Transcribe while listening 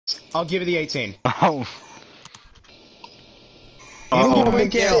I'll give you the 18. Oh. I'll give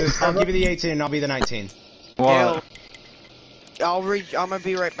you the 18 and I'll be the 19. What? I'm gonna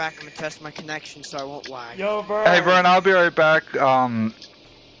be right back. I'm gonna test my connection so I won't lag. Yo, Vern. Hey, Vern, I'll be right back.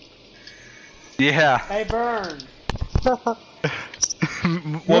 Yeah. Hey, Vern.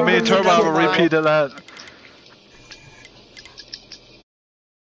 Well, me and Turbo have a repeat of that.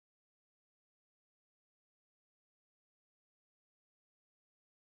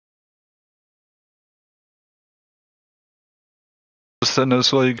 In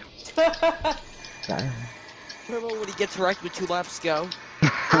this league. Turbo, when he gets wrecked with 2 laps to go. Oh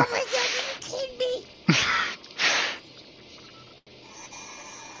my god, are you kidding me?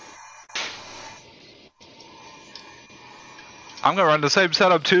 I'm gonna run the same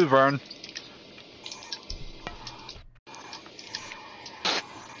setup too, Vern.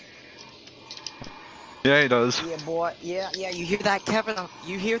 Yeah, he does. Yeah, boy. Yeah, you hear that, Kevin?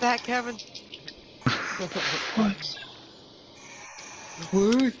 You hear that, Kevin?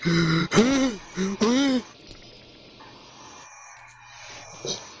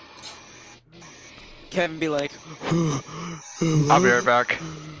 Kevin be like, I'll be right back.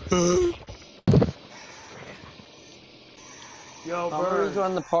 Yo, I'm gonna Vern.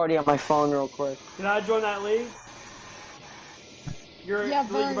 join the party on my phone real quick. Can I join that league? Yeah,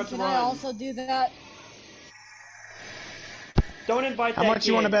 Vern, can I also do that? Don't invite that How much kid.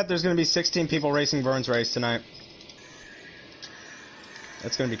 you want to bet there's going to be 16 people racing Vern's race tonight?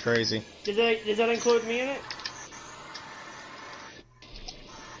 That's going to be crazy. Does that include me in it?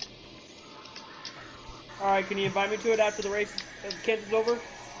 Alright, can you invite me to it after the race is over?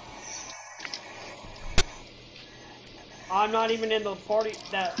 I'm not even in the party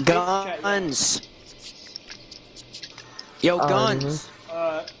that guns. Yo, guns.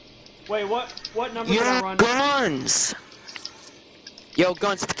 Wait, what number can I run? Guns. Yo,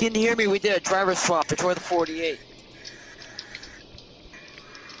 guns. If you can hear me, we did a driver swap. Enjoy the 48.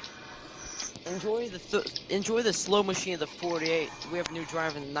 Enjoy the slow machine of the 48. We have a new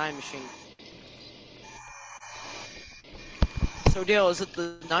driver in the 9 machine. So Dale, is it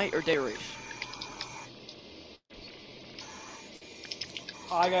the night or day race?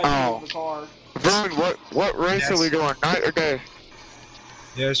 I gotta use the car. Vern, what race are we doing? Night or day?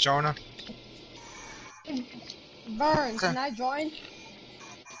 Yes, Jonah. Vern, can I join?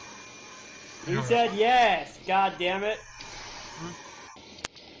 He said yes. God damn it.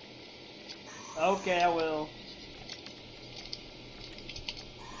 Okay, I will.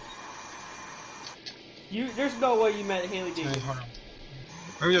 There's no way you met Haley D. Hey, hold on.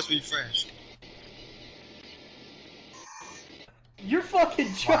 Let me just refresh. You're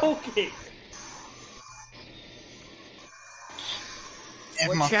fucking joking.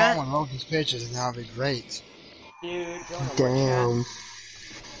 If my phone would load these pictures, then that would be great. Dude, damn.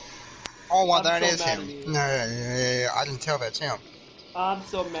 Oh, well, I'm that so is mad him. at you. No, yeah, I didn't tell that's him. I'm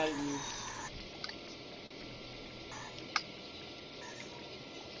so mad at you.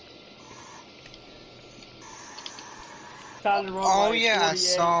 Time to run Oh, my yeah, I 48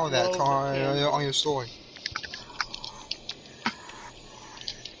 saw that loads of car Kansas. on your story.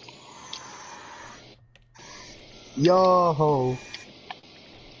 Yo.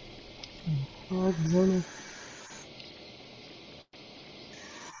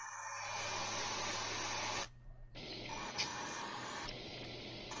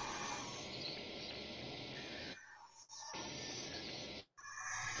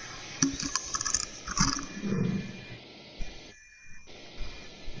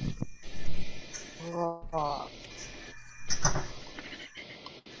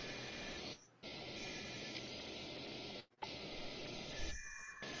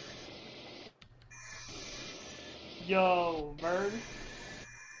 Yo, Vern.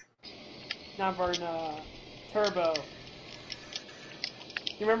 Not Vern, Turbo.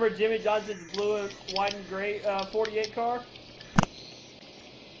 You remember Jimmy Johnson's blue and white and gray 48 car?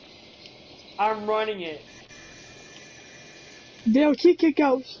 I'm running it. Dale, kick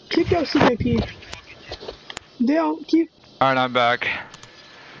out CKP. Dale, keep. Alright, I'm back.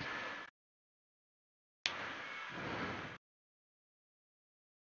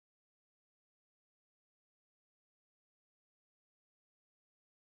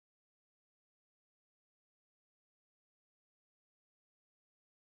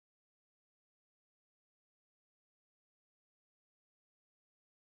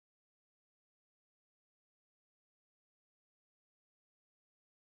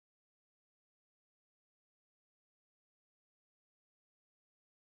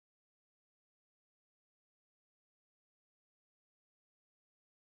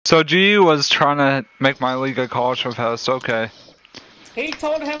 So G was trying to make my league a college fest, okay. He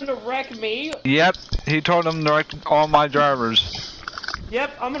told him to wreck me. Yep, he told him to wreck all my drivers.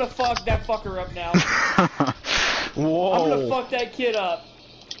 Yep, I'm gonna fuck that fucker up now. Whoa. I'm gonna fuck that kid up.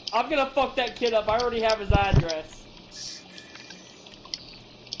 I'm gonna fuck that kid up. I already have his address.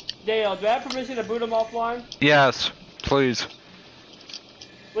 Dale, do I have permission to boot him offline? Yes, please.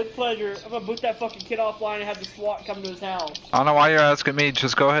 With pleasure. I'm gonna boot that fucking kid offline and have the SWAT come to his house. I don't know why you're asking me,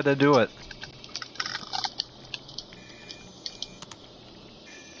 just go ahead and do it.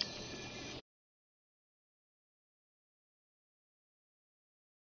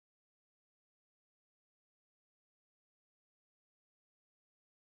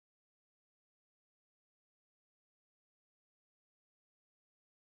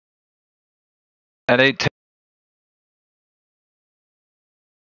 At 8:10.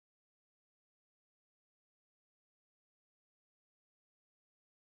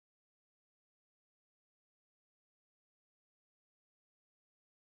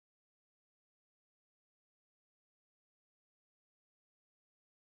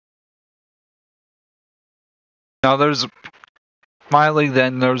 Now there's Miley,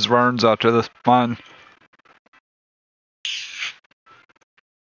 then there's Verns after this one.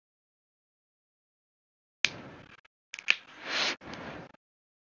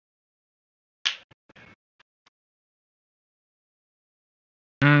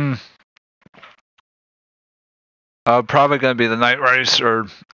 Probably gonna be the night race, or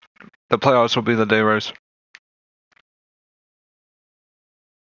the playoffs will be the day race.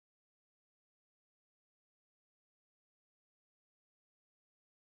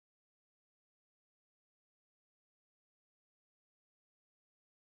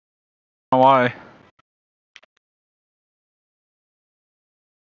 Why?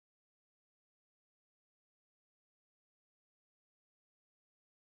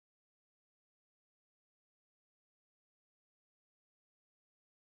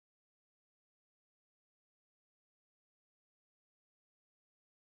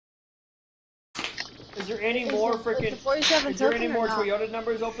 Is there any more freaking? Is there any more Toyota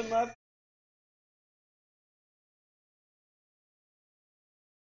numbers open left?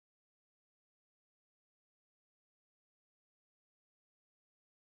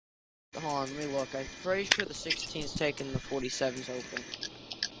 Hold on, let me look. I'm pretty sure the 16's taking the 47's open.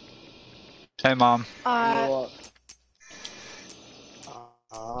 Hey, Mom. Look.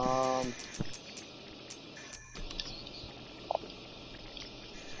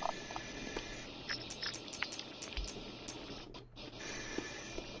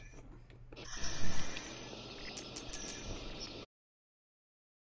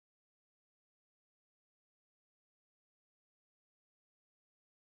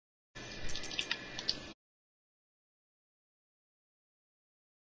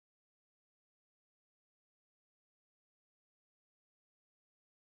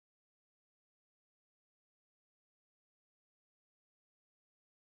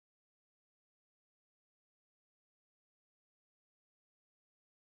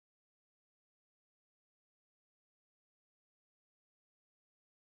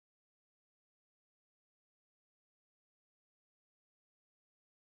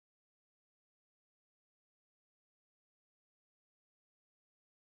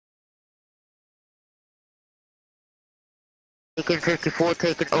 Taken 54,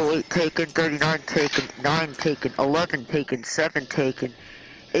 taken 08, taken 39, taken 9, taken 11, taken 7, taken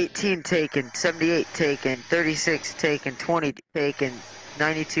 18, taken 78, taken 36, taken 20, taken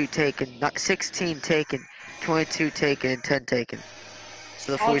 92, taken 16, taken 22, taken and 10 taken.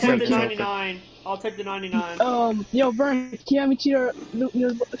 So the 47 I'll take the is 99. open. I'll take the 99. Yo, Vern, can you have me to your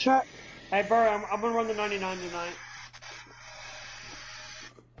track? Hey, Burr, I'm gonna run the 99 tonight.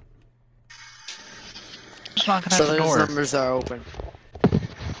 Just knocking So at the those door. numbers are open.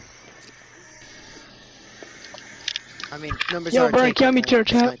 I mean, numbers Yo, are Vern, taken. can you have me to your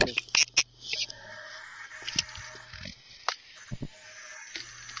track?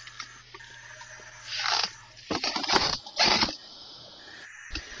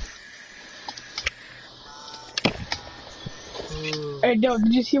 Hey, yo,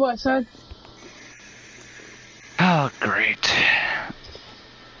 did you see what I said? Oh, great.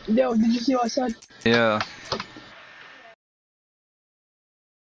 Yo, did you see what I said? Yeah.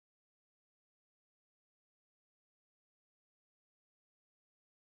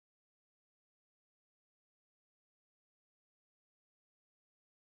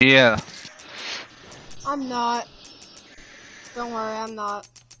 Yeah. I'm not. Don't worry, I'm not.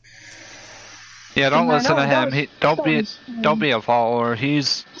 Yeah, don't Man, listen to him. Don't be a follower.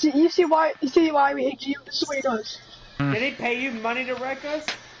 He's. You see why we hate you? This is what he does. Did he pay you money to wreck us?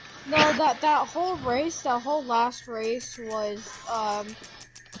 No, that whole race, that whole last race was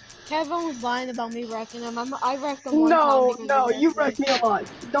Kevin was lying about me wrecking him. I wrecked him one time No, because no, he you wrecked wrecked me a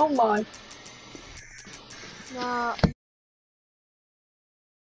lot. Don't lie. me. Nah,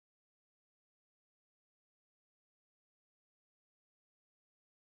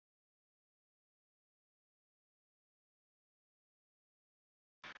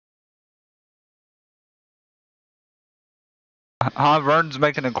 Vern's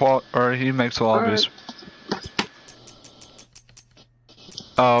making a or he makes the lobbies.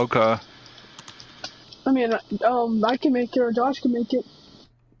 Oh, okay. I mean, I can make it or Josh can make it.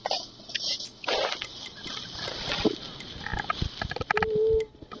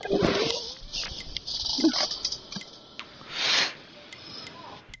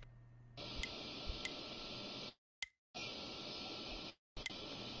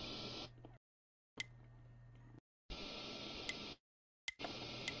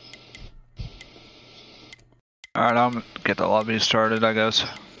 Alright, I'm gonna get the lobby started, I guess.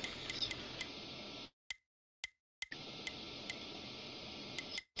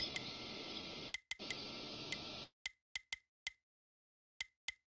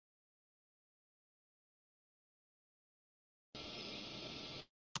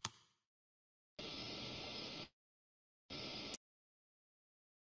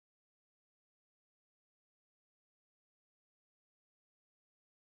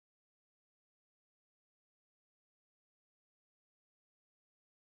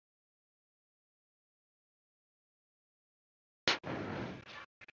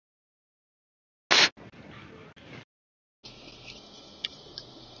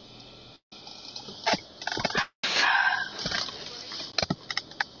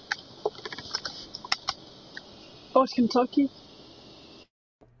 Oh, it's Kentucky.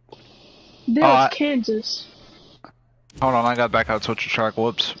 There, it's Kansas. Hold on, I got back out switch to track.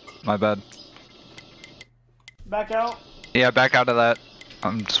 Whoops, my bad. Back out. Yeah, back out of that.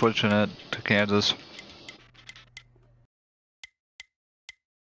 I'm switching it to Kansas.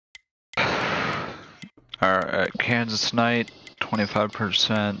 Alright, Kansas night,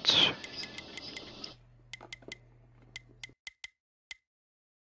 25%.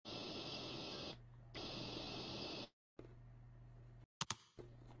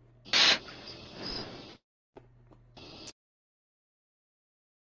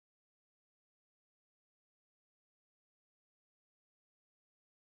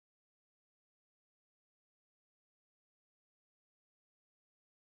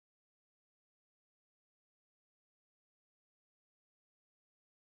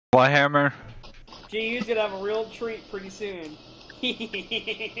 Hammer? GU's gonna have a real treat pretty soon. you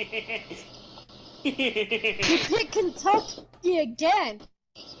picked Kentucky again.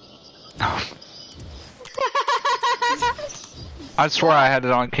 I swear I had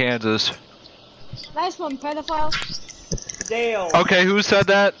it on Kansas. Nice one, pedophile. Dale. Okay, who said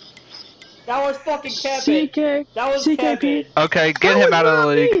that? That was fucking Kevin. CK. That was CKP. Kevin. Okay, get him out of the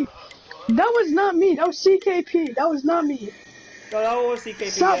league. Me. That was not me. That was CKP. That was not me. No, that was CKP.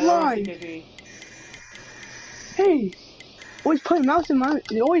 Stop yeah, lying. That was CKP. Hey, always putting mouth in my.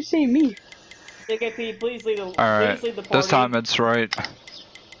 They always say me. CKP, please lead the. Alright, please lead the party. this time it's right.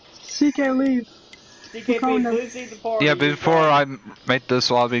 CK leave. CKP, please lead the party. Yeah, before I make this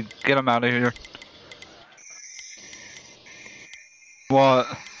lobby, get him out of here. What?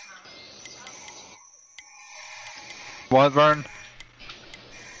 What, Vern?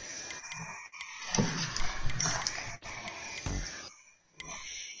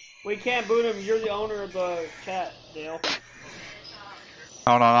 We can't boot him. You're the owner of the chat, Dale.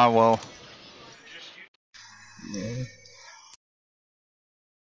 Hold on, I will.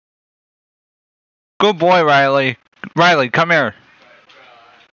 Good boy, Riley. Riley, come here.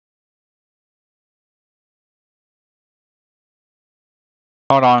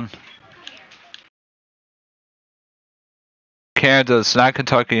 Hold on. Kansas, not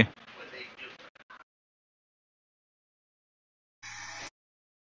Kentucky.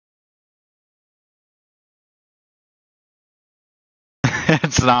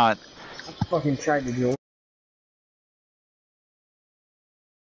 It's not. I fucking tried to do it.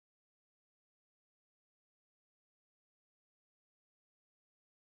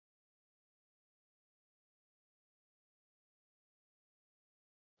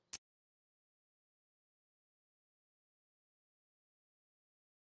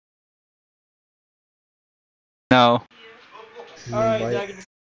 No. Alright,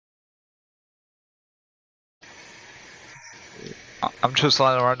 I'm just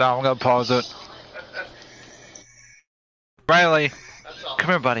letting it run down. I'm gonna pause it. Riley, come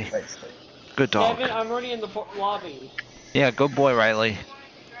here, buddy. Good dog. Kevin, I'm already in the lobby. Yeah, good boy, Riley.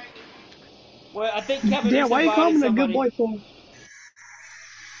 Well, I think Kevin Damn, just why you invited calling me a somebody. good boy for?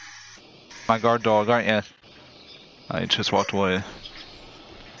 My guard dog, aren't you? I just walked away.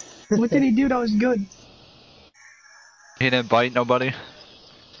 What did he do that was good? He didn't bite nobody.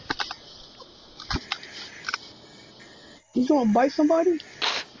 He's gonna bite somebody?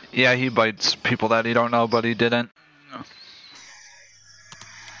 Yeah, he bites people that he don't know, but he didn't.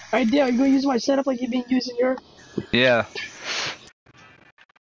 Alright, Dale, you gonna use my setup like you've been using your... Yeah.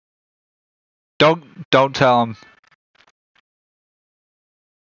 Don't tell him.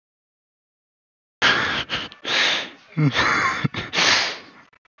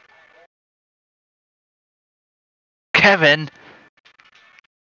 Kevin.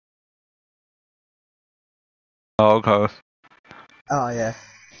 Oh, okay. Oh, yeah.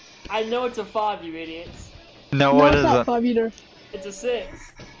 I know it's a 5, you idiots. No, No, it it's not isn't. 5 either. It's a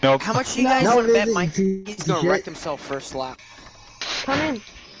 6. Nope. How much do you No. guys No, want to it bet isn't, Mike? you He's gonna shit. wreck himself first lap. Come in.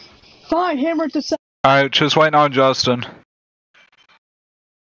 Fine, hammer it to 7. Alright, just waiting on Justin.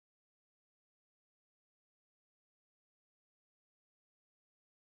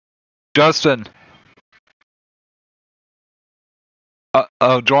 Justin.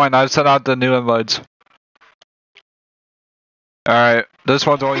 Oh, join. I've sent out the new invites. Alright, this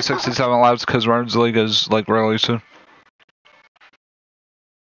one's only 67 laps because Runs League is like really soon.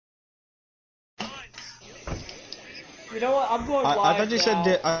 You know what? I'm going live I thought you now.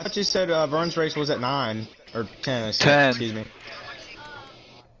 said I thought you said Vern's race was at 9 or 10. 10. Excuse me.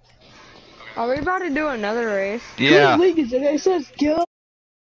 Are we about to do another race? Yeah. Whose league is it? It says Gil.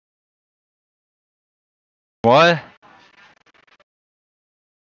 What?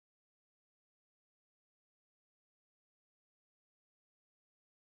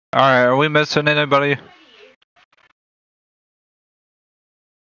 Alright, are we missing anybody?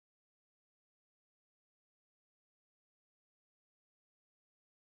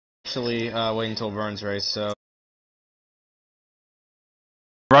 Actually, wait until Vern's race. So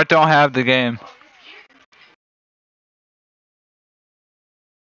Right, don't have the game.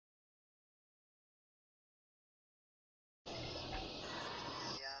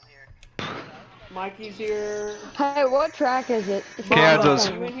 Mikey's here. Hey, what track is it? Kansas.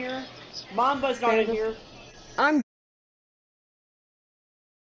 Are you in here? Mamba's not in here. I'm.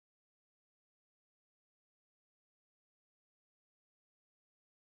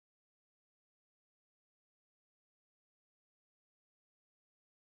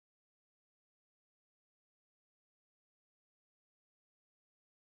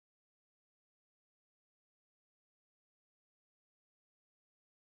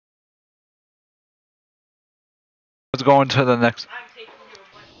 Let's go into the next.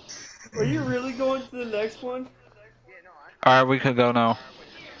 Are you really going to the next one? Alright, we can go now.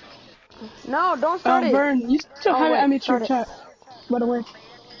 No, don't start it. Vern, you still Oh, have wait, an amateur start it. chat, by the way.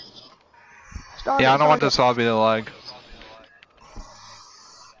 Start Yeah, it, I don't want start this lobby to lag.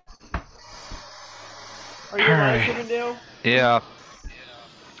 Are you live, Chippendale? Yeah.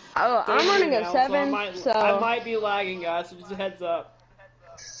 Oh, I'm running now, at 7, I might be lagging, guys, so just a heads up.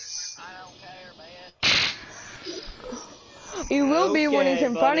 You will be when he's Okay,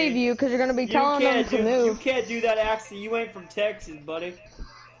 in front of buddy. you, because you're going to be telling him to You move. can't do that accent. You ain't from Texas, buddy.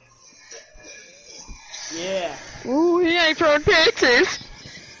 Yeah. Ooh, he ain't from Texas.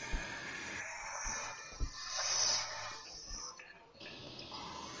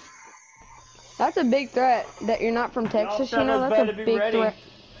 That's a big threat that you're not from Texas, you know, fellas that's a better be big ready. threat.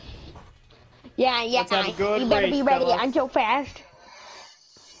 Yeah, Let's have a good you better race, be ready, fellas. I'm so fast.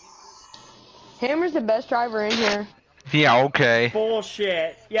 Hammer's the best driver in here. Yeah, okay.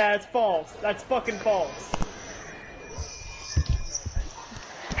 Bullshit. Yeah, it's false. That's fucking false.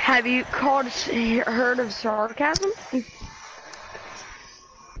 Have you heard of sarcasm?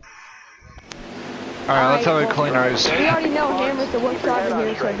 Alright, let's have a well, clean race. We already know Hammer's the worst driver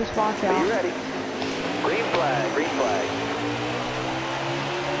here, so just watch out. ready? Green flag, green flag.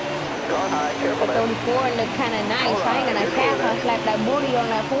 Car high, careful The there. 34 look kinda nice. I ain't gonna cap. I slapped that booty on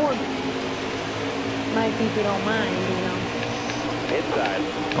that Ford. Most people don't mind, you know. Inside.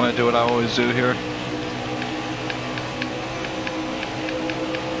 I'm gonna do what I always do here.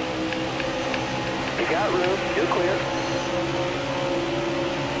 You got room, you're clear.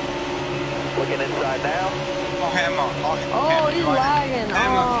 Looking inside now. Oh, hammer. Oh, he's lagging.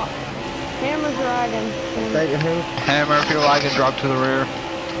 Oh, Hammer's lagging. Hammer, if you're lagging, drop to the rear.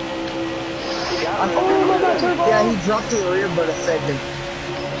 You got room. Oh, my God, turbo! Yeah, he dropped to the rear, but affected.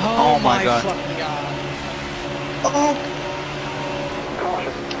 Oh my god. fucking god. Oh,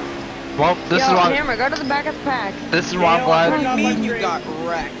 Caution. Well, this is Yo, why. Hammer, go to the back of the pack. This is why I'm What glad. do you mean You got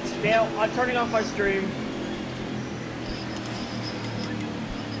wrecked. Dale, I'm turning off my stream.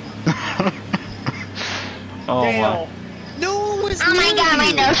 Oh Dale. No, it's Oh my god,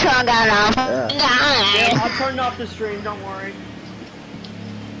 my nose song got off. Dale, I'll turn off the stream, don't worry.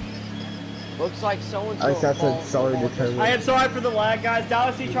 Looks like so-and-so. I said sorry to turn I am sorry for the lag, guys.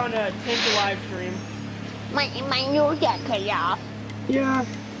 Dallas, he's trying to tank the live stream. My nose got cut off. Yeah.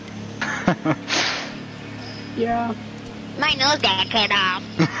 Yeah. My nose got cut off.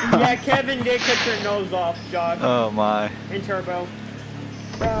 Yeah, Kevin did cut your nose off, Josh. Oh my. In Turbo.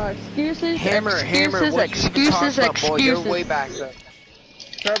 Excuses. Hammer, excuses, what excuses, you about, boy? You're excuses. way back there.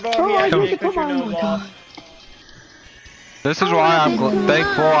 Turbo, Oh, he I actually did cut your come on, nose my off. God. This is why I'm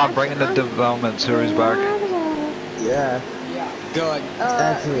thankful I'm bringing the development series back. Yeah. Good.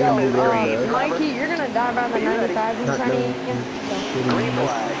 Actually, Mikey, you're gonna die by the 95 in front of you. Green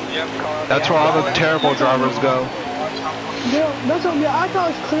flag. Yep, car on That's the where all the outside. terrible drivers go. Yeah, that's what I thought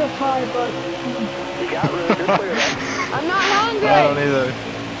it was clear pie, but You got room, you're clear there. I'm not hungry. I don't either.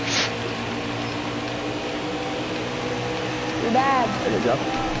 You're bad. There you go.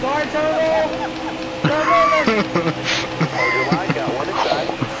 Sorry, Turbo! Turbo! Hold your line, got one inside.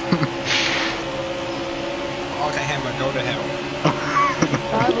 Okay, Hammer, go to hell.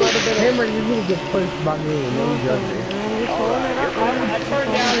 Hammer, you're gonna get pushed by me and then judge me. I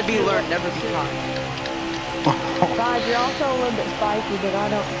turned down Never be learned, never be caught. Besides, you're also a little bit spiky, but I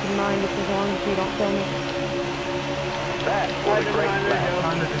don't mind it as long as you don't kill me. That was a great flag.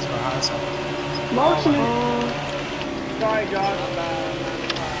 100 is behind something. Marksman. Sorry, Josh.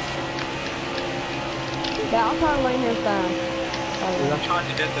 Yeah, I'll try to lane this down. I'm trying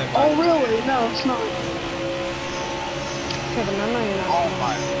to get them. Oh, really? No, it's not. Kevin, I know you're not. Oh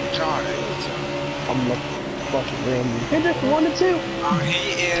my god. I'm like fucking random. You're just 1 to 2. He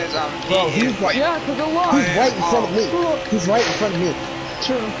is, Bro, he is right. Yeah, because you're lost. He's right in front of me. He's right in front of me.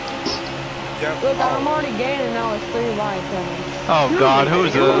 True. Yep. Look, I'm already gaining now. It's 3 wide, Kevin. Oh god, who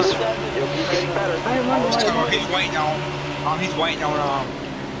is this? You'll keep getting better. I remember Oh, what he's waiting on,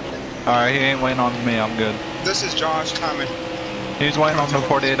 Alright, he ain't waiting on me, I'm good. this is Josh coming. He's waiting on the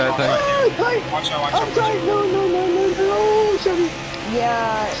 48, I think. Watch out, watch I'm out. sorry. No, Chevy.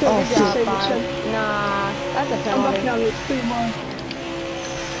 Yeah, Oh, Chevy shit. got 5. Nah, that's a penalty. I'm back now. It's 3 wide.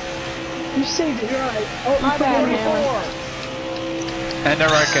 You saved it. You're right. Oh, My bad, Hammer. And I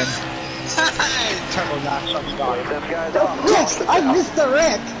reckon. Turbo knock, Chubby got it. Them guys off. Yes, I missed the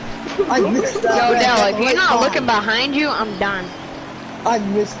wreck. I missed that Yo, wreck. Dell, if you're Right not on. looking behind you, I'm done. I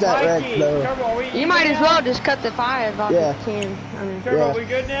missed that wreck, Mikey, though. Turbo, are we You might good as now? well just cut the 5 off Yeah. the 10. I mean, Turbo, Yeah. we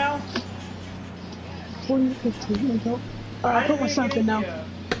good now? 40-15. Here we go. Alright, I put my something now.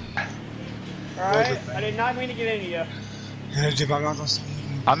 Alright, I did not mean to get into you.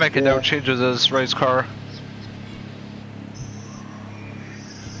 I'm making no changes to this race car.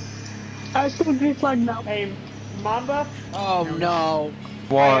 I just put a green flag now. Hey, Mamba? Oh no.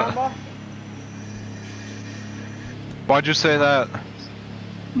 What? Mamba? Why'd you say that?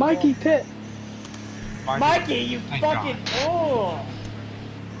 Mikey Pitt. Mikey, you Thank fucking... Oh!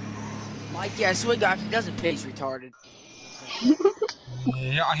 Mikey, I swear to God, if he doesn't pit, he's retarded.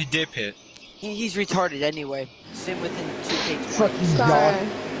 Yeah, he did pit. He's retarded anyway. Sim within 2K20. Fucking Sorry. God.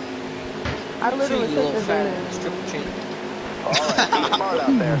 I literally You put little this fat in. triple chin. Alright, be smart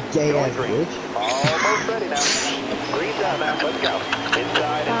out there. Gay Going ass green. bitch. Almost ready now. Green's out now. Let's go.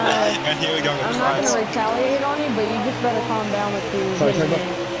 Inside, inside. And here we go. I'm not gonna retaliate on you, but you just better calm down with your Sorry, hitting Turbo.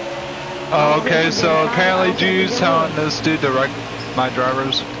 me. Oh, okay, so apparently Jude's telling this dude to wreck my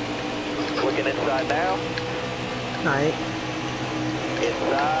drivers. Looking inside now. Alright.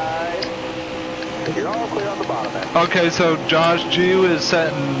 Inside. You're all clear on the bottom end. Okay, so Josh Jew is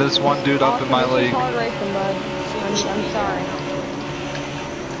setting this one dude up in my This is league. hard racing, bud. I'm sorry.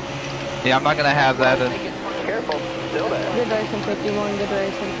 Yeah, I'm not gonna have that in. Careful. Still there. Good racing, 51. Good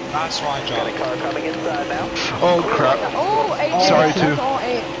racing. That's right, Got a Josh. car coming inside now. Oh crap. Oh, 8. Sorry, That's too. all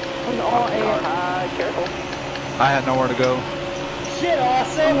 8. That's all 8. Car high. Careful. I had nowhere to go. Shit,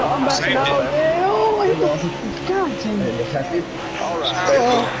 awesome! I'm back Same now. here. Oh, I hit the... God damn it.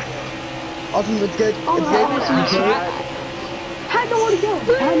 Alright. Awesome, it's good. Oh, It's no, good. I had nowhere to go.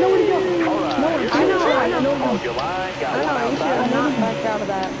 I had nowhere to go. Alright. No, I know. Hold your line. Got I one know, you should outside. have not backed out of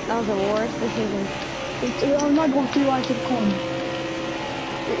that. That was the worst decision. I'm not going 3 lines to the corner.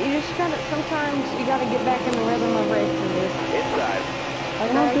 You just gotta, sometimes you gotta get back in the rhythm of racing, dude. Inside.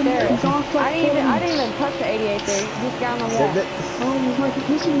 Like right there. I didn't even touch the 88 there. Just down the wall. Saved it. Oh,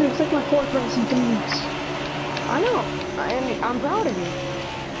 this is like my 4th race in 3 weeks. I know. I'm proud of you.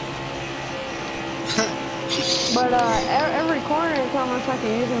 But every corner it's almost like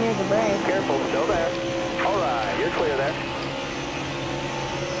you're using me as a brake. Careful. Still there. Alright. You're clear there.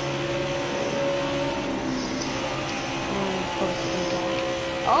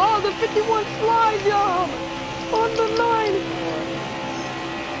 Oh, the 51 slide job! On the line.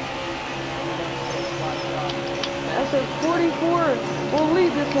 That's a 44. We'll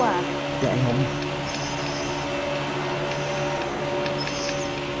lead this lap. Damn.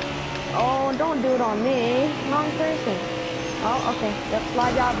 Oh, don't do it on me. Wrong person. Oh, okay. Yep,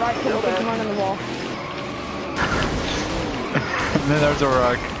 slide out right to the freaking run on the wall. And then there's a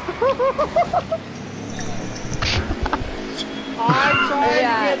wreck. I tried to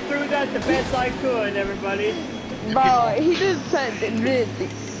get through that the best I could, everybody. Bro, he just said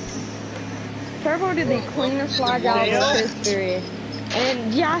Turbo did the cleanest slide out of his history.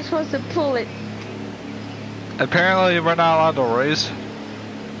 And Josh wants to pull it. Apparently, we're not allowed to race.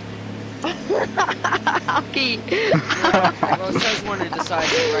 Hockey. Well, it says one to decide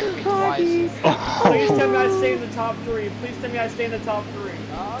to wreck me twice. Please tell me I stay in the top 3. Please tell me I stay in the top 3.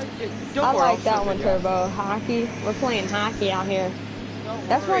 Don't I worry, like that one, Turbo. Hockey. We're playing hockey out here.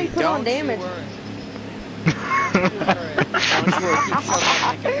 That's why you put on damage. Don't you worry, keep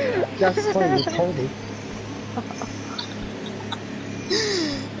shoving. That's funny, Cody.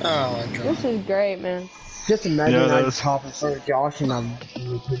 Oh my god. This is great, man. Just imagine Yeah, I top in front of Josh and I'm.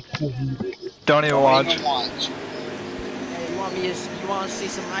 Don't even watch. You want me to? You want to see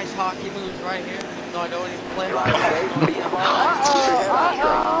some nice hockey moves right here? No, I don't even play hockey.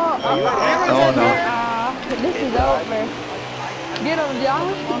 Oh no. This is over. Get him,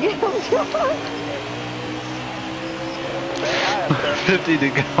 Josh. Get him, Josh. 50 to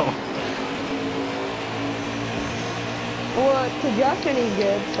go. Well, to Justin he's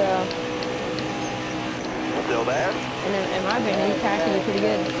good, so. Still there? And then, in my opinion, he's actually pretty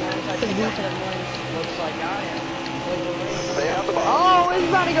good. Pretty decent. Looks like I am. Oh, it's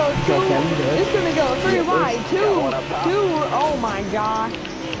about to go 2. It's gonna go 3 wide. 2. Oh my gosh.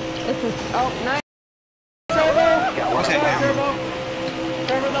 This is, oh, nice. Turbo! Okay, Sorry, Turbo!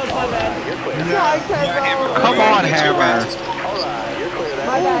 Turbo, that was my bad. Sorry, Turbo. Come on, Hammer.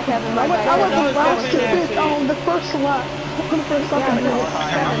 My bad, Kevin. My bad. I was That was about to definitely fit on the first lap. On the first lap. Kevin,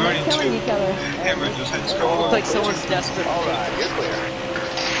 I'm they're ready killing to. each other. Hammer just had to go. Looks like someone's desperate. You're clear.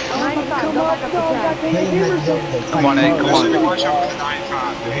 95, go back up the track. Come on, Nate. Come Let's on. watch out for the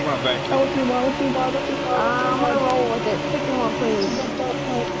 95. Dude, he went back. I'm gonna roll with it. 61, please.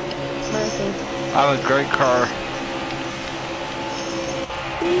 Mercy. I have a great car.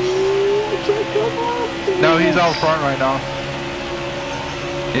 No, he's out front right now.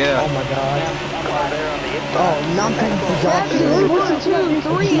 Yeah. Oh my god. Oh, nothing to Josh. 1, 2,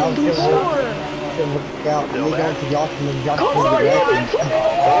 3, and 4. Look out, we going to Josh and then Josh Sorry, will be sorry,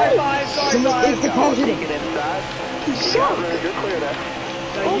 back. sorry, Someone sorry. is the positive. Take it inside. You suck. You're clear there.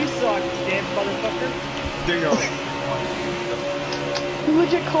 No, you suck, you damn motherfucker. There you go. You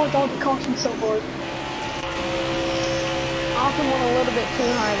legit called out the caution so hard. Austin went a little bit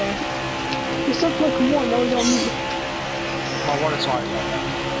too high there. You suck like one, that was on me. My water slide.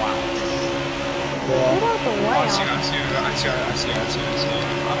 Wow. Get out the way. I see. You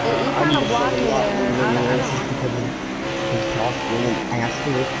kind of blocked me there. I don't. Josh really asked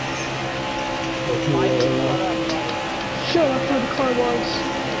it. Shut up where the car was.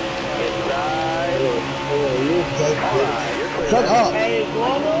 Shut up! Hey,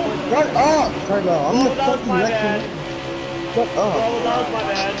 Global? Shut up! Turbo, I'm Global, gonna that was fucking my wreck bad. you. Shut up! Global, that was my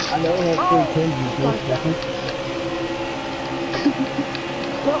bad. I know we have 3 pins in 3 seconds.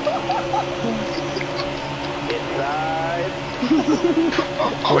 Inside.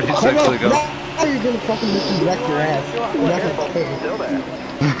 46 to go. Now you're gonna fucking miss and wreck your ass. You're not gonna pay. Still there.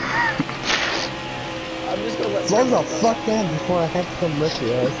 Slow the fuck down before I have to come wreck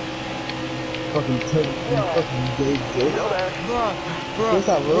your ass. Fucking take fucking big dick. Still there. Yes,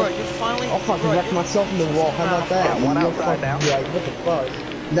 I will. Bro, you finally. I'll fucking wreck myself in the wall. How about that? One You'll outside fucking now. be like, what the fuck?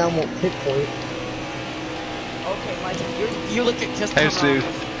 Now I won't pick for it. Okay, Mike, you look at just. Hey, Steve.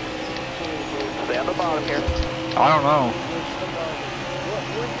 Stay on the bottom here. I don't know.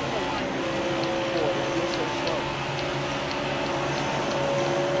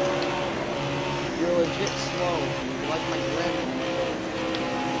 You're legit slow. Like my grandma.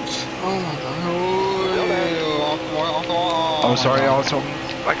 Oh my god. I'm sorry, also.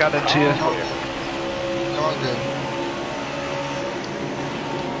 I got into you. You're all good.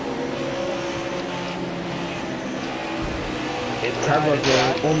 Turbo's the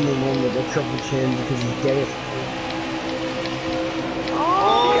only one with a triple chin because he's gay.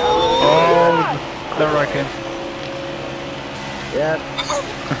 Oh, they're wrecking. Yeah.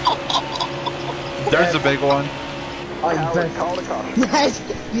 There's a big one. Oh, you better Call the car. Yes!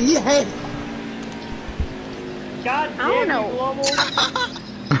 Yes! God I don't damn know. you, Global.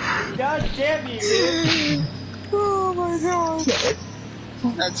 God damn you, dude. Oh my god.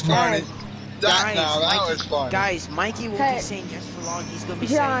 That's funny. That was fun. Guys, Mikey won't be saying just for long. He's gonna be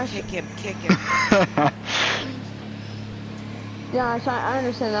Josh. saying kick him, kick him. Josh, I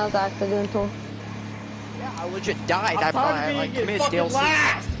understand that was accidental. Yeah, I legit died. I I'm probably tired of like being committed fucking DLC.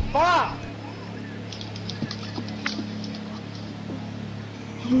 last. Fuck.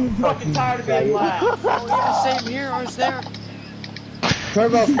 I'm fucking tired of being last. Oh yeah, same here. I was there.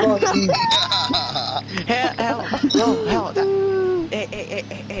 Turbo fuck you. Hell.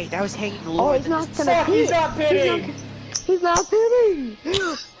 Hey, that was hanging lower. Oh, he's not gonna Fuck, pit. he's not pitting. He's not pitting.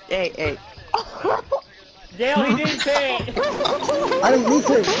 Hey. Dale, he didn't pit. I don't need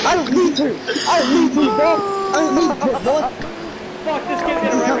to, bro. I don't need to, boy. Fuck, this kid's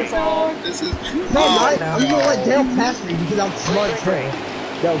gonna wreck us all. This is. I'm gonna let Dale pass me because I'm smart as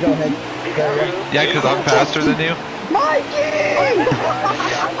hell. Go ahead. Go. Yeah, because I'm faster than you. Mikey!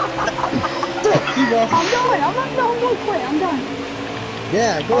 You go. I'm done. I'm gonna quit. I'm done.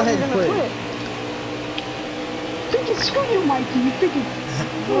 Yeah, go ahead and quit. Freaking screw you, Mikey. You freaking.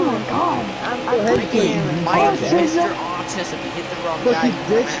 Oh my god. Go ahead and quit. Mikey, Mr. Autism, hit the wrong Look, guy. you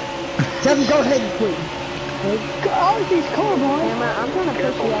bitch. Kevin, go ahead and quit. Oh, he's colorblind. I'm trying to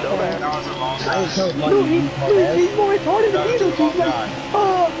push you up there. That was a long I time. ain't colorblind. Dude, he's more retarded than me. He's like,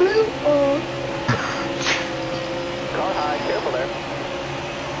 blue, Car high, careful there.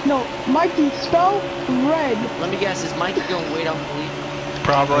 No, Mikey, spell red. Let me guess, is Mikey going way down the lead?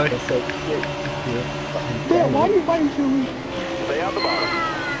 Probably. Yeah, why are you fighting for me? Stay on the bottom.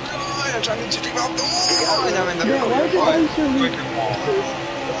 I'm trying to get out the wall. Yeah, why did you fight for me?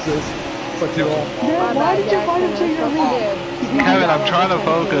 Fuck you all. Yeah, why did you fight until you're lead? Kevin, I'm trying to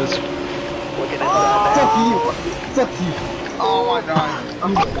focus. Looking inside Fuck you. Fuck you. Oh my god.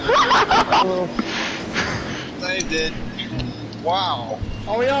 Saved it. Wow.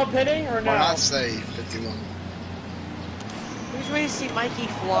 Are we all pitting or no? Well, not saved. 51. Who's ready to see Mikey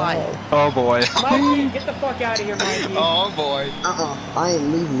fly? Oh boy. Mikey, get the fuck out of here, Mikey. Oh boy. I ain't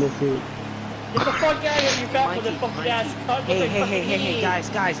leaving this here. Get the fuck out of here, you got with the fucking ass cut. Hey, guys.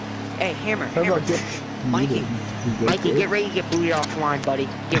 Hey, Hammer. Mikey, get ready to get booted offline, buddy.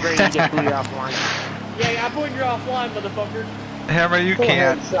 Get ready to get booted offline. Yeah, I'm putting you offline, motherfucker. Hammer, you Go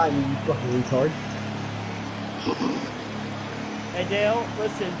ahead, can't. shine me, you fucking retard. Hey, Dale,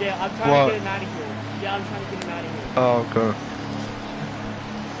 listen, Dale, I'm trying What? to get him out of here. Yeah, I'm trying to get him out of here. Oh, good.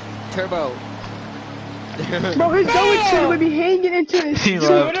 Turbo. Bro, his going would be hanging into his. He You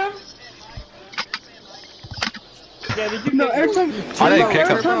left. him? Yeah, did you No, kick every him? time, I didn't kick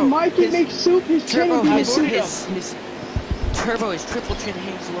every him. time Mikey makes soup, his chin Turbo, will be his soup. Turbo, his triple chin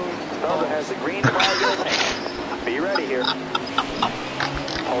hangs lower. Delta has the green flag in his hand. Be ready here.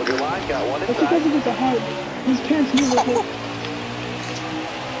 Hold your line, got one That's because inside. he gets a heart. His parents knew with it.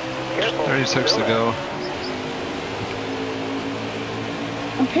 Careful. 36 to go.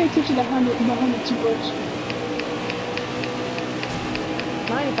 I'm paying attention to behind the two rows.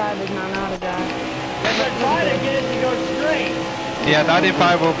 95 is not out of that. Yes, I'm trying to get it to go straight. Yeah,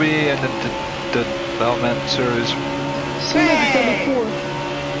 95 will be in the development series. Hey!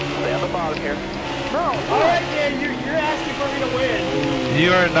 Stay on the bottom here. Bro, Alright, man, you're asking for me to win.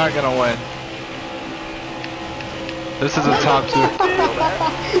 You are not gonna win. This is a top two.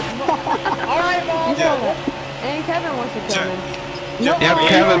 Alright, Mom. and Kevin wants to come in. Yeah,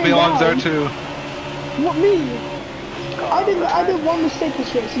 Kevin belongs there too. What, me? I did one mistake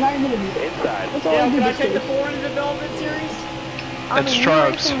this race, and I admitted it. Inside. That's all Dale, I did can I this take the race. 4 in the development series? It's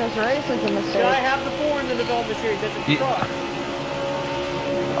trucks. This race is a Should I mistake. have the 4 in the development series? That's a truck.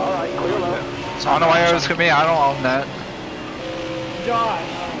 Alright, clear low. I don't know why it was gonna be. I don't own that. Josh.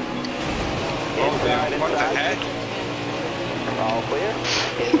 Inside, What the inside. heck? All clear.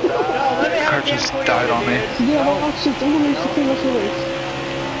 No, Inside. let me have Car a damn just Toyota, died on me. dude. Yeah, well, actually, I'm gonna race the rest of the race.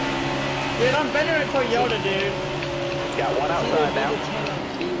 Dude, I'm better at Toyota, dude. Got one outside now.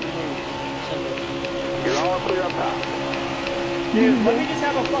 You're all clear up top. Dude, let me just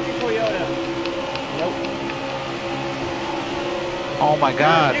have a fucking Toyota. Oh my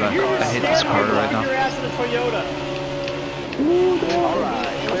god, Dude, you I just hate this stand car there right your now. ass in a Toyota.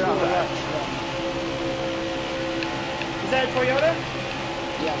 Alright, clear outside. Is that a Toyota?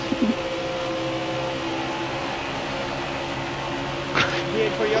 Yeah,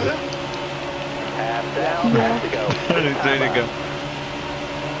 Toyota? Half down, half to go. There you go.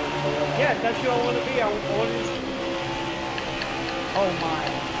 Yeah, that's who I want to be. I want to Oh my.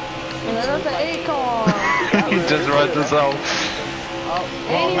 And then there's the 8 car. He just runs himself.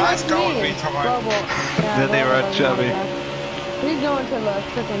 Well, And nice he going, runs me. Peter. Then they run Chevy. He's going to the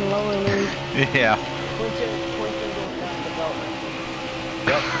freaking lower league. Yeah.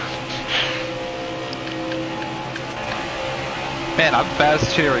 Man, I'm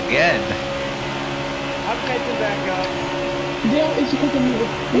fast here again. I'm catching back up. Dale, it's because of me.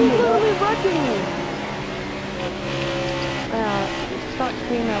 He's literally wrecking me. Start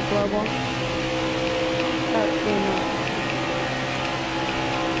screaming up, Global. Start screaming up.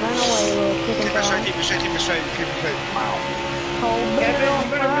 Run away, little chicken Keep it straight, dog. keep it straight, keep it straight, keep it straight. Wow. Hold Kevin, on, you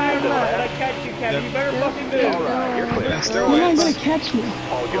better move. When I catch you, Kevin, you better fucking move. Alright, you're clear. And still You're not wins. gonna catch me.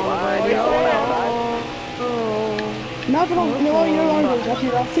 Hold your line. Oh, you're Stay right. outside. Not if I don't, no, you're not gonna catch me.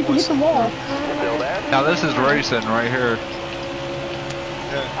 I'll see if you hit the wall. Still there? Now this is racing right here.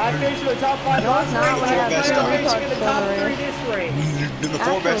 I finished in the top 5 last not race. when I I'm have finishing in the top three. 3 this race. Then the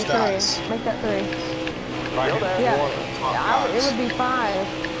 4 best guys. Make that 3. Right Still there? here. Yeah, it would be 5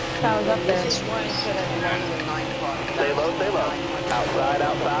 if I was up there. This is why instead of 9 Stay low, stay low. Outside,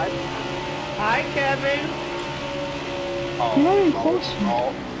 outside. Hi, Kevin. You're not even close.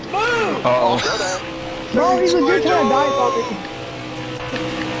 Oh. Move! Uh-oh. Still there. Bro, he's legit trying to die for me.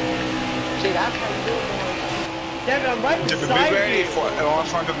 See, that's how you do it. Kevin, I'm right To be beside ready you. for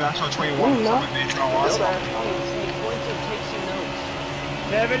R-Front of National 21. no. Still there.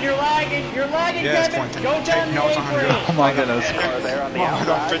 Kevin, you're lagging. You're lagging, Yes, Kevin. Quentin. Go down Take the notes A on frame. your- Oh my goodness. Car there on the Oh, I got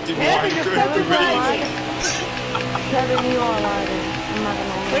outside. 51. Kevin, you're fucking lagging. Kevin, you are lagging. I'm not gonna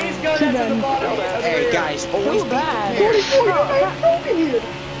lie. Please go down to the bottom of the Hey, rear. guys, always Too be bad. prepared. 44, you're not even broken here.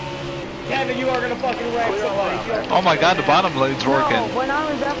 Kevin, you are gonna fucking wreck somebody. You are Oh my god, the fucking bottom lane's No, working. when I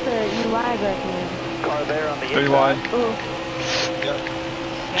was up there, you lagged at me. Car there on the 3 inside. wide. Ooh.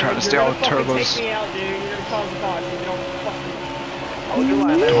 Trying to stay You're out gonna with fucking turbos. Take me out, dude. You're gonna cause a caution. You don't fucking. Hold your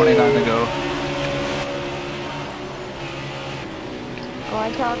line there. 29 to go. I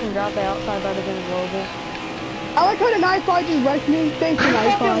like how I can drop the outside better than Global. I like how the 9-5 just wrecked me. Thank you, You're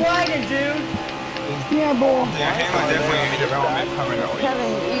fucking 9-5. lagging, dude. Yeah, bro. Yeah, Hammer definitely in development coming out.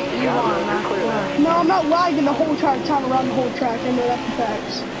 Kevin, you won, not one. No, I'm not lagging the whole time around the whole track. I know that's the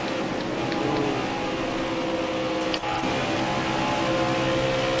facts.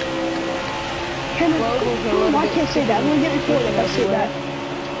 Henry, I can't say that. I'm gonna get reported if I say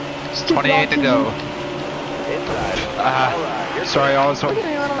that. Stupid 28 to go. Inside. Sorry, I was. Look at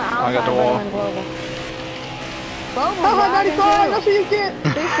me on the outside I got the wall. better than Global. Global's Haha, lagging 95, too. that's what you get.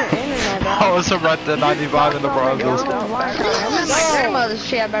 Fix your internet, I dog. was about the 95 in the Broncos. Wi-Fi. My grandmother's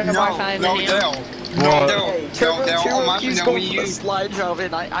shit had better No, Wi-Fi no, than him. Dale. No, What? Dale, on my He's phone, going when for you, the slide job,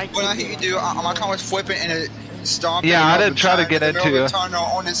 and I when I hit you, dude, my car was flipping and it stopped. Yeah, and I didn't try to get into you. you. Tunnel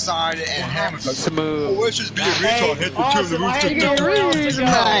on this side and Hammer's like, smooth. oh, let's just be a retard, hit the two, the Awesome. I roof, had the to go two. around to go.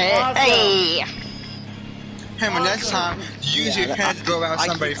 Awesome. Hey! Hammer, next time, use your hands to go around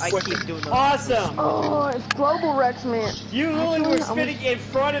somebody I flipping. keep doing those. Awesome. Oh, it's Global Rex, man. You literally were spinning in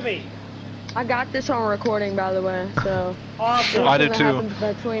front of me. I got this on recording, by the way, so. Awesome. I did That too. happens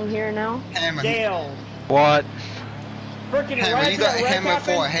between here and now. Hammer, Dale. What? Freaking Hammer, right you got after that Hammer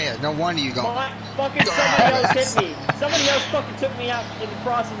happened, for a head. No wonder you got. my fucking somebody else hit me. Somebody else fucking took me out in the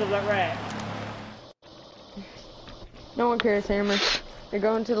process of that wreck. No one cares, Hammer. You're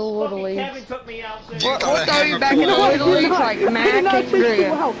going to the Little Fucking Leagues. Kevin took me out too. What are you back in the Little Leagues like Mac and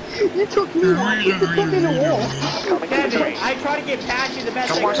Drea? Wow, you took me out. You took me in the wall. Kevin, I try to get past you the best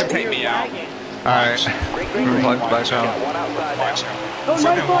Come I watch could. him take You're me out. lagging. Alright. Green, We reflect back Got out. one outside Watch now. him. Oh,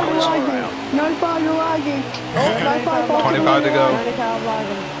 95, you're lagging. 95, you're lagging. Oh, 95, 25 to go. 95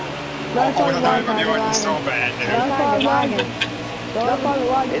 lagging. 95, Oh, I'm lagging. doing so bad, dude. 95, lagging. 95,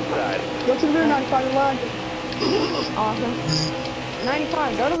 lagging. Inside. Go to the rear, 95, lagging. Awesome.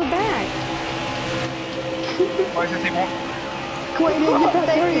 95, go to the back. Why does he want? Wait, didn't get that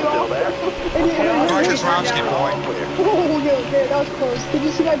there you Still go. there? Why does Romsky boy? Oh, okay, that was close. Did you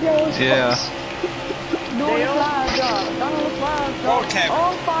see that, Dale? That was Yeah. close. Doing a flag job. Done a flag job. Oh, Kevin.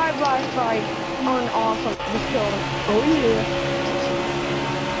 All 5 last fight. Awesome. Just killed him. Oh, yeah.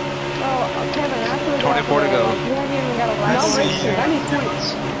 Oh, Kevin, after the 24 to go. You haven't even got a No, last see racing. you. I need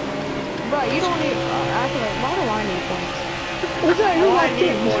points. Bro, you don't need. Actually, why do I need points? What's that? You're Oh, I like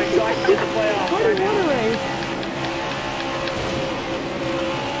need points so I can get the playoffs. Why do you want to race?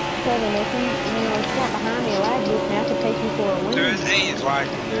 Kevin, if you start behind me, lag you can have to take you for a win. There's 8 is right,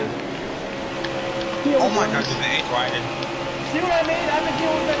 dude. Oh my god, there's an 8 riding. See what I mean? I've been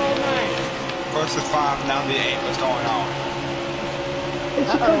dealing with that all night. First the 5, now the 8. What's going on? It's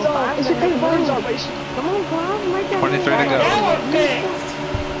because birds are racing. Come on, Cloud, make that 23 to go. Now I'm fixed.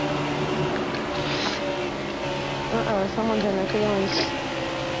 Someone's in their feelings.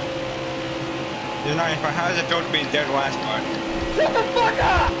 You're not, how does it feel to be dead last month? Shut the fuck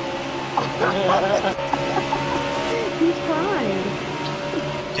up! He's crying.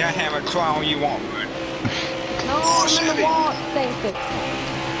 Yeah, have a try all you want, but No, I'm in the wall. Thank you.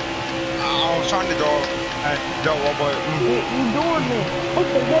 I was trying to go Hey, Joe, what boy? You doored me.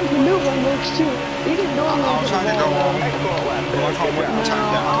 Okay, there's the new one works too. You didn't door me I'm into trying the to go wall. on. Well, I can't wait. I'm trying No,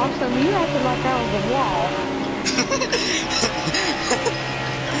 to down. awesome. You acted like that was a wall.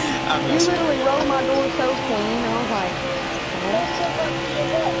 You literally rolled my door so clean. I was like,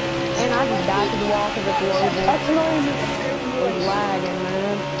 and I just died to the wall because it's global. It was lagging,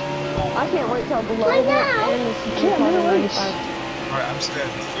 man. I can't wait till global and this is 95. Alright, I'm scared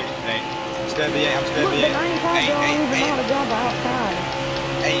of the 58. I'm scared of the 8. I'm scared of Look, the 8. the 95 don't even know how to drive outside.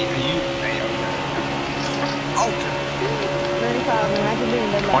 Hey, are you? Hey, okay. 95, imagine being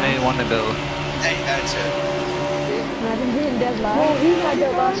dead last. 21 to build. Hey, that's it. Imagine being dead last. Well, he's not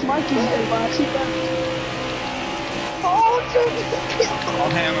dead last. Mikey's dead last. Oh,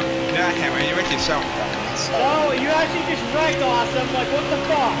 Hammer. Yeah, Hammer, you with yourself. No, you actually just drank Awesome. Like, what the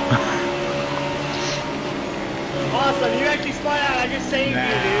fuck? Awesome, you actually spun out. I just saved you,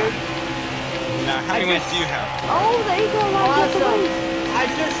 dude. Nah, how many wins do you have? Oh, there you go, Awesome. I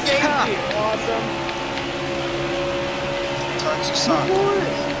just saved you. Awesome. Turns to sun.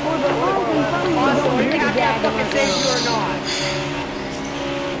 For the life in front of me, Awesome, are you don't happy I zigzag fucking saved you or not?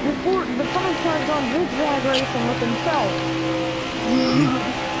 Before the fun starts on zigzag racing with himself.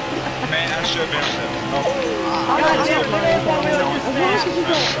 Man, I should have been able to. God damn it, my wheel just snapped. As long as you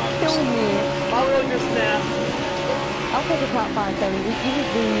don't kill me. My wheel just snapped. I'll take a top 5, Kevin. You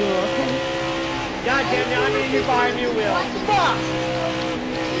just do you, okay? God damn it, I'm gonna buy a new wheel. Fuck!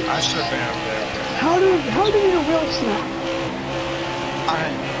 I should have been able to. How do your wheel snap?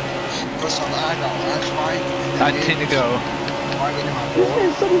 Alright. First on, I know. That's right. 19 to go. This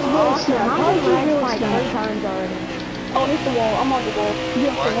is somebody's wheel snap. How does your wheel like snap? 3 times already. Oh, it's the wall. I'm on the wall.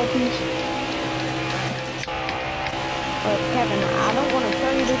 You have to help me. But Kevin, I don't want to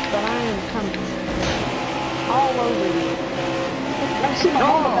tell you this, but I am coming. All over you. I see my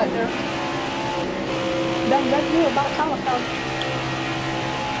mom back there. That's me about time I found.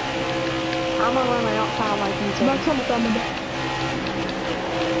 I'm gonna run outside like you said. About time I found my dad.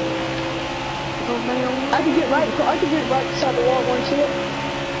 I I can get right beside the wall. Want to see it?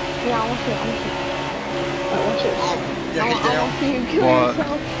 Yeah, I want to see it. I want to see it. Yeah, I Dale. want to see you kill What?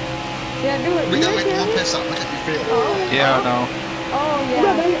 yourself. Yeah, do it. We Do gotta it, make one Kevin. piss up. Look at you feel. Yeah, I know. Oh, Yeah,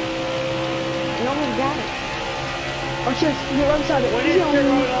 yeah. baby. You almost got it. Oh shit, you're right beside it. When is your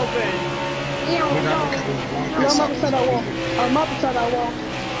road open? We gotta look at this one I'm piss up up. beside that wall. I'm up beside that wall.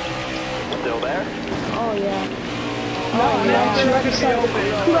 Still there? Oh, yeah. No, Oh, I'm yeah. right beside it.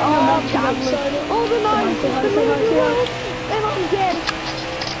 I'm up beside it. Oh, the knife. Say hi, say hi, say hi. And I'm dead.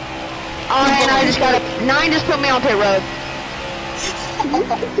 Oh, and I just got up. 9 just put me on pit road. I'm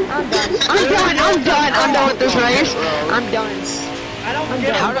done. I'm done with this race. I'm done. I don't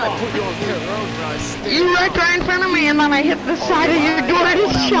get How it. did I put you on pit road, Rush? You wrecked right in front of me, and then I hit the side of your door and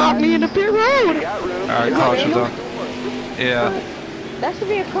it shot me into pit road. Got room. Alright, caution's on. Yeah, That should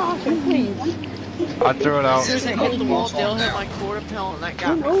be a caution, please. I threw it out. As soon as I hit the wall, Dale hit my quarter panel, and that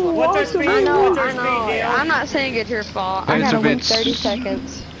got me. Oh, What's our awesome. speed? I know, What's our I speed, know. Dale? I'm not saying it's your fault. I gotta It's a wait bit 30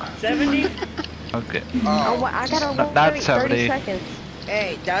 seconds. 70? Okay. Oh, I gotta wait Not 30 70. seconds.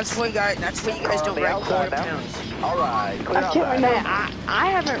 Hey, that's what you guys don't the wreck outside quarter now. panels. Alright, clear I out can't that. remember. I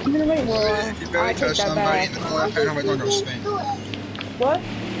haven't. I'm gonna wait. If you barely I take touch that somebody back. in the corner panel, we're gonna go spin. What?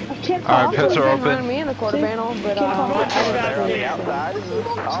 I can't Alright, talk. pits are Been running open. me in the quarter panel, but Can't talk. What's our There on the speed? outside.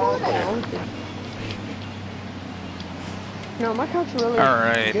 All clear. No, my car's really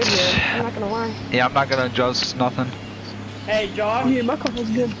Alright. good here. I'm not gonna lie. Yeah, I'm not gonna adjust nothing. Hey, Josh. Yeah, my car was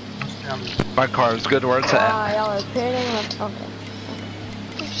good. My car is good where it's at. Y'all are pitting. Okay.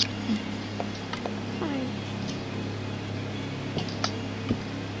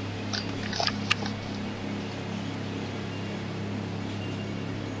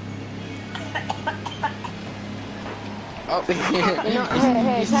 Oh, You know,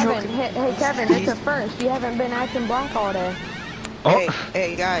 hey, Kevin, it's a first. You haven't been acting black all day. Oh,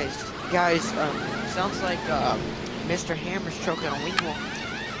 hey, guys, sounds like Mr. Hammer's choking on wing wall.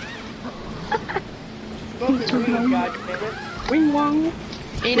 God damn it. Wing wong.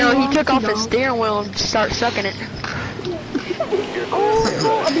 You know, he took off his steering wheel and started sucking it.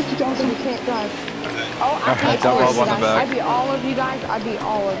 Oh, I beat you, Johnson. You can't drive. Oh, I had double up on the back. I beat all of you guys. I beat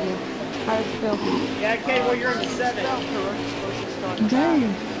all of you. How does it feel? Yeah, okay, well, you're in the 7.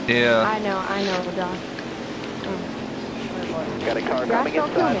 Damn. yeah. I know, Josh. Got a car Josh, coming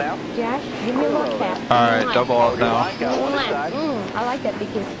don't kill inside me. now. Josh, give me a look, cat. Alright, double up now. Got one inside. I like that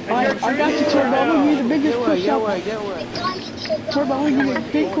because I got you, Turbo. I'm gonna give you the biggest push Get up. away. Turbo, I'm gonna give you a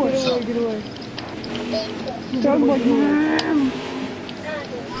big push. get away. Turbo, yum.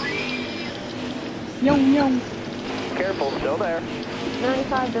 Yum, yum. Careful, still there.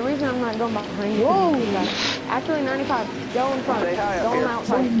 95, the reason I'm not going behind you. Whoa! Actually, 95, go in front. Go on the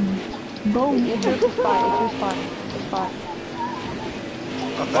outside. Go. It's your spot. It's your spot. It's spot.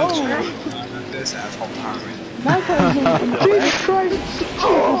 Oh, this asshole timing. Jesus Christ!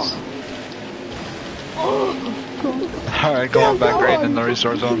 Alright, going back right in the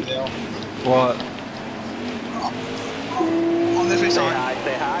resource zone. What? On this restart,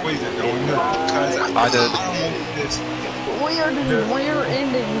 please don't do it. Because I did. We're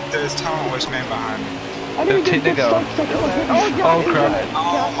ending. There's tunnel man behind me. 15 to go. Oh crap.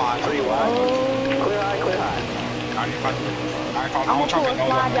 Oh my. Clear high. I'm gonna pull a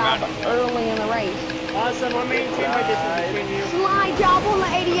slide job early in the race. Awesome, I'm maintaining my distance between you. Slide job on the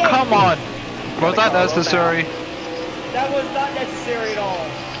 88. Come on. Was that necessary? That was not necessary at all.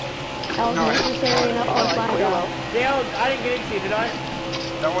 That was necessary enough for a slide job. Dale, I didn't get into you, did I?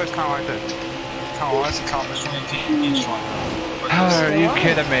 That was kind of like this. Kind of less accomplished between each one. Are you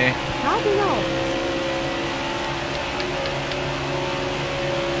kidding me? How do you know?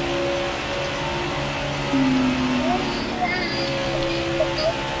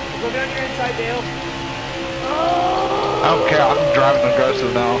 Look on your inside, Dale. I don't care, I'm driving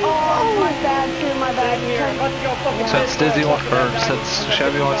aggressive now. Oh, my bad, too, my bad. Here, let's go fucking Since since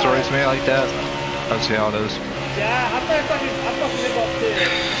Chevy wants to race me like that, let's see how it is. Yeah, I'm fucking him up too.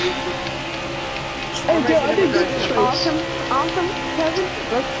 Hey, Dale, I did good this race. Awesome, Kevin,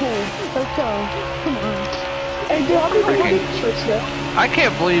 let's go. Come on. Hey, Dale, I did good this race, Dale. I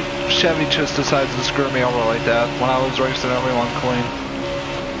can't believe Chevy just decides to screw me over like that when I was racing everyone clean.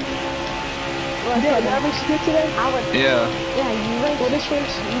 Yeah, that race good today? Yeah. Yeah, you race. Well, this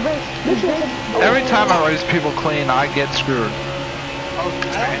race. You race. Every time I race people clean, I get screwed.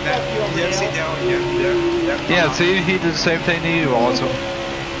 Yeah, see, he did the same thing to you also.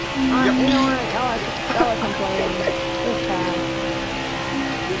 You know what? I'll complain. It's bad.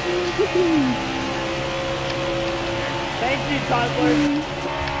 Thank you, toddler.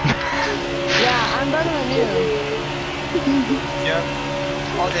 Yeah, I'm better than you. Yep.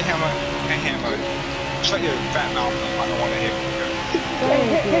 Oh, the hammer. Hey, hammer. Shut your fat mouth up. I don't want to hear you.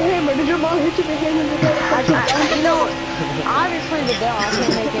 Hey, Hammer, did your mom hit you with the hammer? You know, obviously the Dell, I can't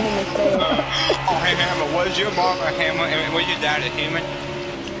make any mistakes. Oh, hey, Hammer, was your mom a hammer and was your dad a human?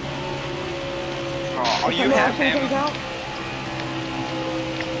 Oh, you have hammer.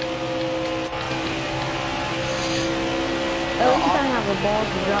 At least I have a ball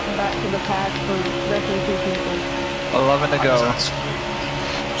to drop back to the pack for wrecking 2 people. 11 to go.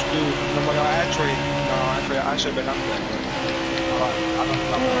 No, actually, I should have been up there.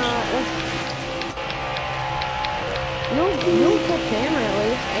 You'll catch hammer at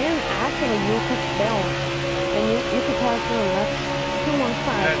least, and actually you'll catch Bell. And you could pass through, that's 2 on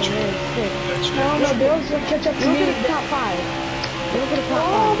 5, and then 6. No, Bell's gonna catch up to me. Look at the top 5. Look at the top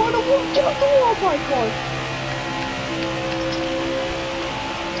 5. Oh, what a wolf! Get up the wall, my car!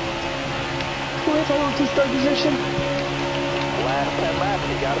 Where's I want to third position? Last 10 laps,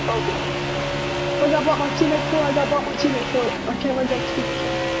 you gotta focus. I got bought my teammate for. I can't let that speak.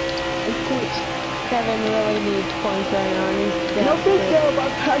 It's points. Kevin really needs points right now. No big deal,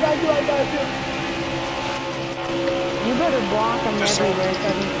 but I gotta do what I gotta do. You better block them everywhere,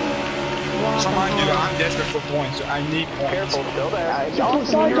 Kevin. Somebody do it. I'm desperate for points. I need points. Careful, still there. Oh,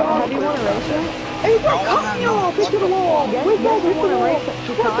 sorry, John. How do you want to race him? Hey, bro, cut me off! It's gonna wall! We're going to the wall!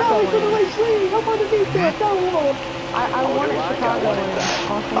 We're going to the race lead! I'm on the defense! Down the wall! I wanted Chicago to win.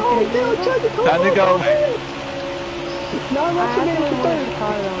 Oh, Dale, try to come Time to go. No, I'm not committed to third.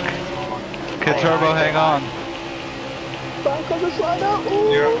 Kid Turbo, hang on. Back on the slide out.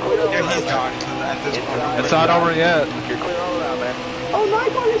 Yeah, he's gone. At this point, It's not over yet. You're clear all around, man. Oh,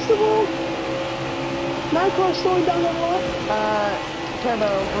 Nikon hits the wall! Nikon slowing down the wall. Turbo,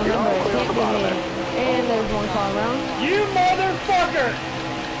 remember, it can't be me. And there's 1 car around. You motherfucker!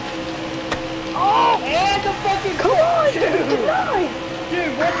 Oh! And the fucking Come on, dude!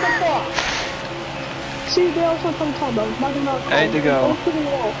 Dude, what the fuck? See, Dale, that's what I'm talking about. It's not enough. 8 to go.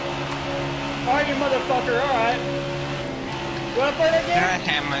 Alright, you motherfucker, alright. You wanna play that game? that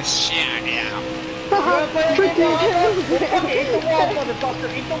hammer shit, yeah. You wanna play that game? Well, fucking eat the wall, motherfucker,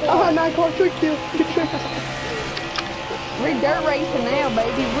 eat the wall. Oh, Nikon tricked you. You tricked us. We're dirt racing now,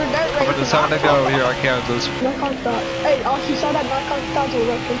 baby. We're dirt racing. Over to 7 to go here at Kansas. Nikon stop. Hey, Austin, saw that Nikon stop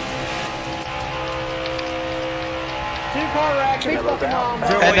record. 2-car rack, big fucking mom.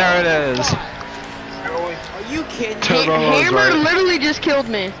 And there it is. Are you kidding me? Turbo was Hammer right. literally just killed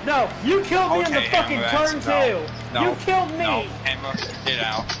me. No, you killed me in the fucking turn 2. No, You killed me. No, hammer, get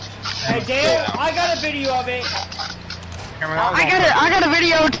out. Hey, Dale, I got a video of it. Hammer, I got a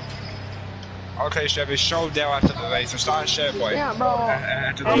video. Okay, Chevy, show Dale after the race. I'm starting Chevy boy. Yeah, bro.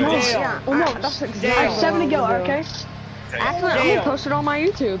 After the Hey, race. Dale. Yeah, well, no, that's exactly Dale. what I 7 to go, okay? Actually, I'm gonna post it on my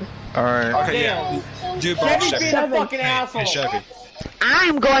YouTube. Alright. Okay, yeah. Do both, Chevy's Chevy. being a fucking asshole. Hey, Chevy.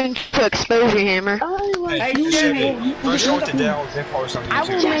 I'm going to expose you, Hammer. Hey, Hey, Chevy. First show it to Dale, then post on I will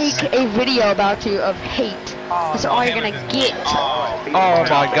YouTube. make a video about you of hate. That's all you're gonna get. Oh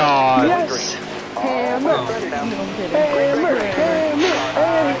my god. Yes! Hammer. Hammer!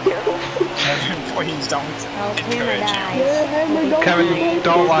 Kevin, please don't encourage him. Yeah, Hammer, don't Kevin,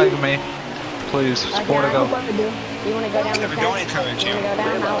 don't like me. Please, support a go. You wanna go down the Kevin, track? don't encourage You him. wanna go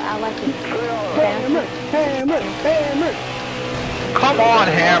down? I'll let you. Hammer! Hammer! Hammer! Come on,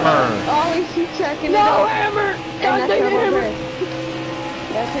 Hammer. Oh, he's checking No, it. Hammer! And God that's dang it, Hammer!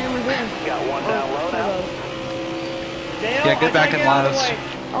 That's Hammer's in. Got one down low now. Dale, Yeah, get back in line.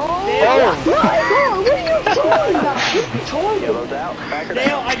 Oh! Bro, what are you doing? Yellow's out. Back her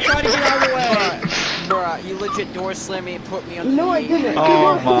Dale, down. I tried to get out of the way. Bruh, you legit door slammed me and put me on the No, I knee. didn't. Oh, You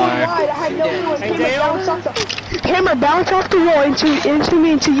were going my. wide. I had no choice. Hey, Hammer, Dale? bounce off the... Hammer, bounce off the wall into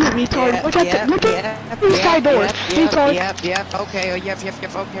me, into you, retard. Look at the side door, retard. Yep, okay, yep,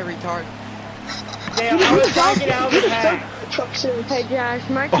 okay, retard. Dale, I was trying to get out of the pack. Truck series. Hey Josh,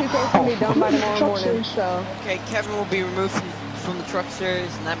 my 2K can be done by tomorrow morning, so. Okay, Kevin will be removed from the truck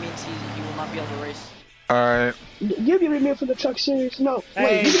series, and that means he will not be able to race. Alright. You'll be removed from the truck series. No,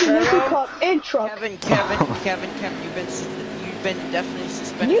 Hey, wait, you can Trevor? cup and truck. Kevin, you've been definitely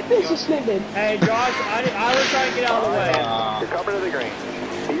suspended. You've been suspended. Hey, Josh, I was trying to get out of the way. You're covered to the green.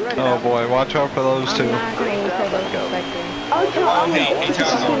 Are you ready Oh now? boy, watch out for those two. I'm not gonna use those perspectives. I'm trying. Hey,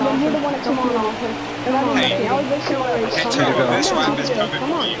 You're the one that Come on, took me off. officer. And I was Hey. racing. I was racing my race. Hey, Calm Turbo, down, this calm lap down, is Turbo. coming Come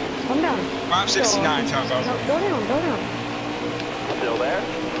for on, you. come down. Lap 69, Turbo. No, go down. Still there?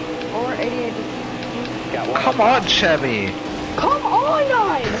 Or 88. Got one. Come on, Chevy. Come on,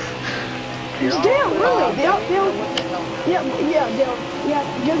 nine! He's down, really. Down. Yeah, down. Yeah,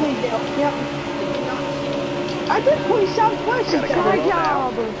 good lead, down. Yeah. I did play Southwest. Good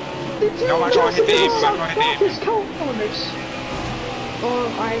job. No, I'm trying to hit the aim. I'm trying to hit the aim. His co-owners. I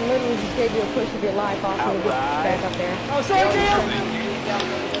literally just gave you a push of your life off and get back up there. Oh, sorry, Dale.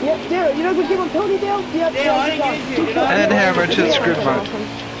 Yep, Dale. You're not gonna give him Tony, Dale? Yep, Dale, I didn't get you. Did I? And Hammer just Yeah, screwed that's my... awesome.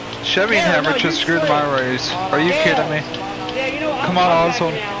 Chevy and Yeah, Hammer no, just you screwed screwed. my race. Are you Dale. kidding me? Yeah, you know, Come on, I'm Alonso.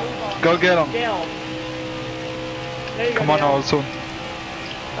 backing out. Go get him. Dale. There you go, Come on, Dale. Awesome.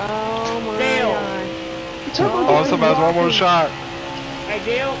 Oh my Dale. god. Awesome has one more shot. Hey,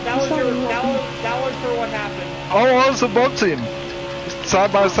 Dale, that was for what happened. Oh, Awesome bumps him.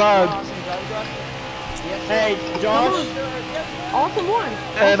 Side by side. Hey, Josh. Awesome won.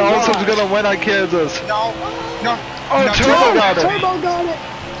 And Awesome's gonna win at Kansas. No. Oh, No, Turbo got it. Turbo got it.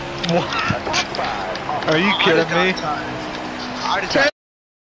 What? Are you kidding me? I just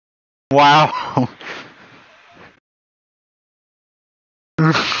Wow.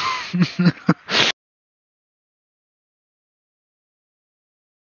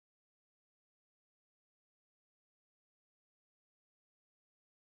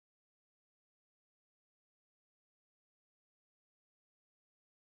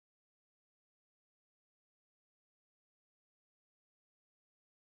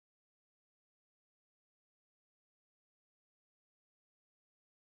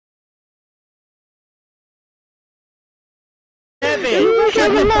 Kevin,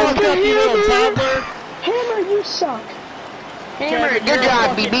 shut the fuck up, you little toddler. Hammer, you suck. Hammer, Kevin, good you're job,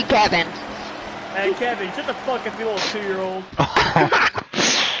 fucking- BB Kevin. Hey, Kevin, shut the fuck up, you little 2-year-old.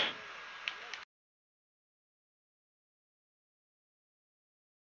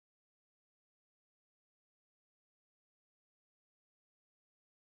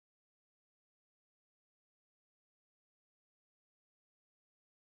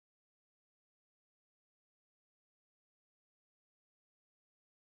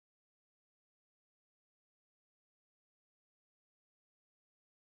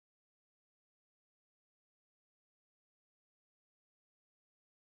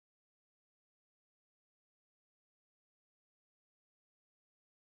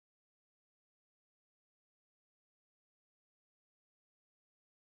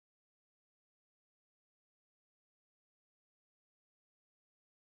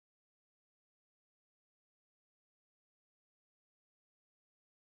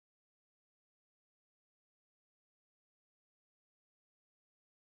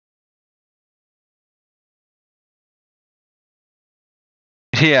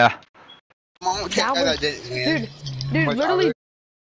 Yeah. Come on, That was- I did, man. Dude, literally